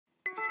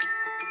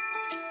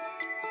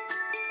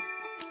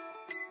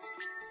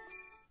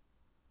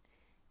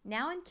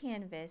Now in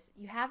Canvas,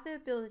 you have the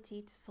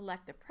ability to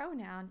select the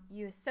pronoun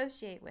you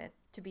associate with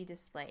to be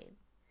displayed.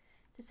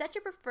 To set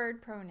your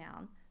preferred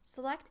pronoun,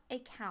 select a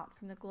count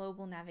from the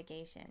global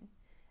navigation.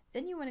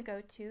 Then you want to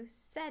go to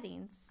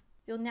Settings.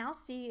 You'll now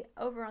see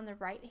over on the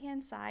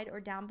right-hand side or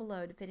down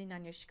below, depending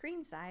on your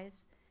screen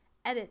size,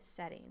 Edit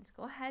Settings.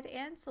 Go ahead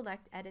and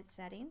select Edit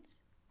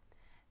Settings.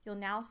 You'll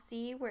now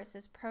see where it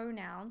says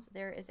Pronouns.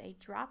 There is a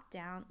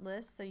drop-down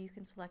list so you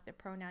can select the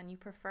pronoun you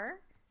prefer,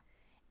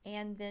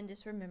 and then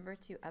just remember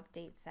to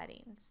update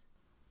settings.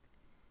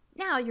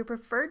 Now your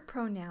preferred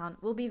pronoun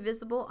will be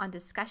visible on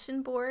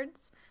discussion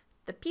boards,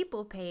 the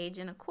People page,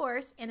 and of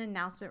course, in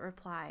announcement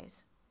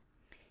replies.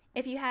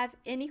 If you have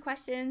any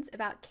questions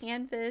about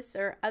Canvas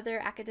or other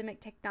academic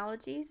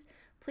technologies,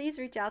 please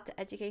reach out to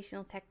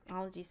Educational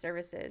Technology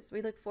Services.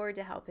 We look forward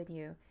to helping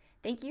you.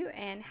 Thank you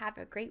and have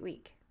a great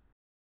week.